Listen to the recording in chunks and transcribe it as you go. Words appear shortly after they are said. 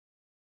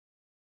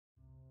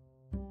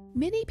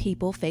Many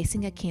people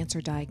facing a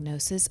cancer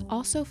diagnosis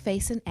also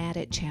face an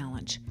added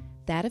challenge,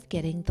 that of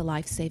getting the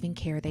life-saving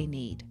care they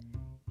need.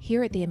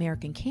 Here at the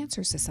American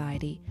Cancer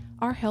Society,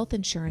 our Health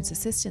Insurance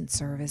Assistance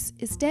Service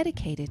is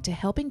dedicated to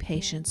helping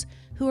patients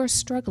who are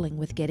struggling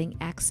with getting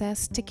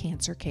access to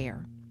cancer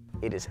care.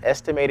 It is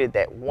estimated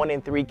that 1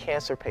 in 3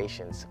 cancer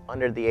patients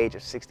under the age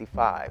of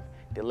 65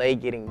 delay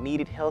getting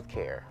needed health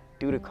care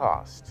due to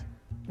cost.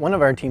 One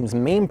of our team's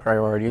main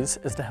priorities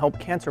is to help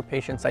cancer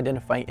patients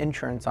identify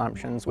insurance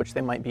options which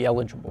they might be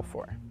eligible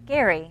for.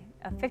 Gary,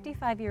 a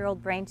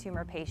 55-year-old brain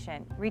tumor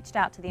patient, reached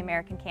out to the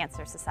American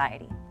Cancer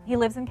Society. He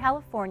lives in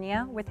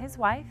California with his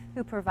wife,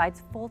 who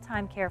provides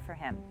full-time care for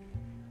him.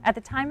 At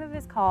the time of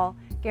his call,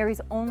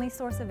 Gary's only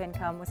source of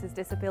income was his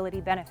disability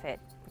benefit,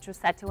 which was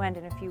set to end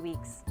in a few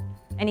weeks,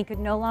 and he could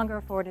no longer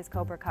afford his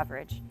COBRA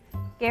coverage.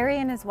 Gary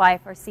and his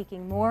wife are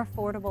seeking more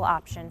affordable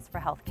options for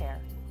health care.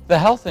 The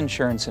Health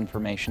Insurance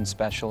Information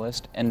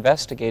Specialist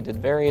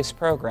investigated various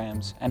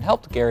programs and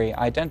helped Gary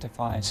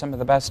identify some of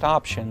the best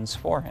options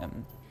for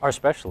him. Our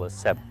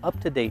specialists have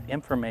up-to-date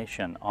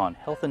information on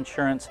health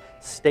insurance,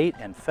 state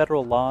and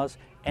federal laws,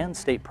 and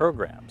state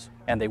programs,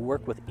 and they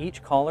work with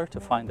each caller to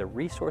find the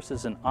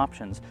resources and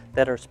options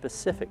that are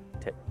specific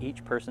to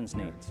each person's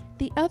needs.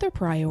 The other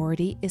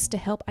priority is to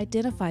help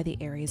identify the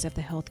areas of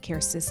the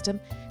healthcare system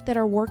that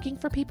are working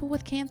for people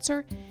with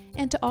cancer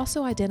and to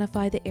also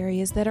identify the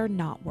areas that are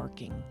not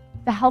working.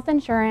 The Health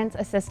Insurance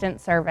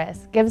Assistance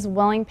Service gives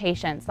willing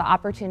patients the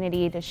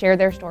opportunity to share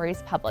their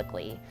stories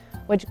publicly,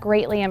 which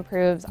greatly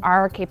improves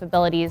our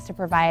capabilities to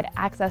provide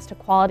access to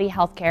quality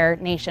healthcare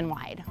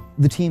nationwide.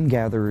 The team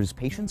gathers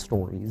patient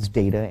stories,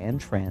 data,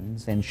 and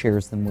trends and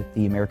shares them with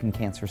the American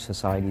Cancer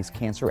Society's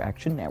Cancer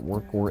Action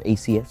Network, or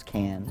ACS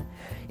CAN,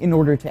 in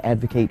order to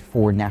advocate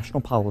for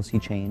national policy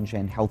change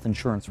and health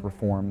insurance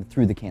reform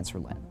through the cancer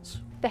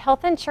lens. The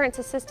Health Insurance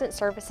Assistance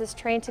Service is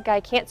trained to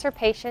guide cancer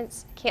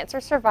patients, cancer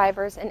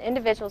survivors, and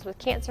individuals with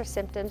cancer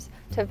symptoms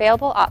to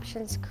available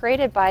options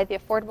created by the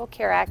Affordable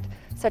Care Act,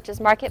 such as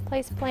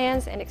marketplace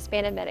plans and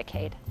expanded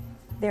Medicaid.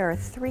 There are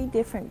 3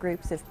 different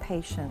groups of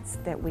patients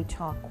that we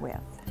talk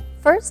with.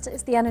 First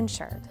is the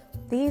uninsured.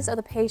 These are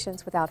the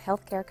patients without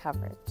health care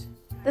coverage.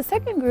 The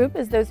second group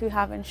is those who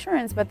have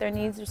insurance but their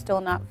needs are still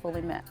not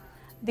fully met.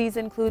 These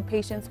include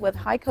patients with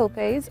high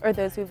copays or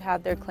those who've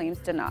had their claims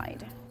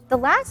denied. The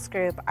last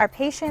group are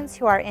patients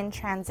who are in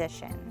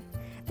transition.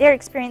 They're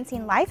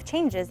experiencing life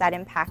changes that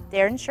impact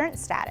their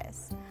insurance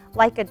status,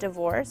 like a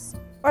divorce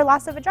or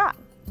loss of a job.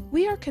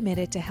 We are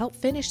committed to help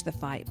finish the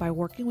fight by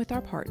working with our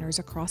partners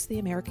across the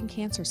American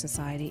Cancer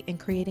Society in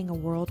creating a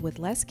world with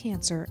less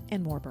cancer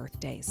and more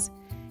birthdays.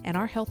 And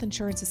our Health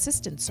Insurance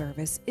Assistance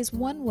Service is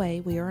one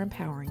way we are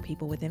empowering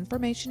people with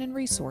information and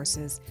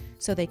resources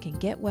so they can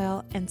get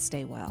well and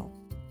stay well.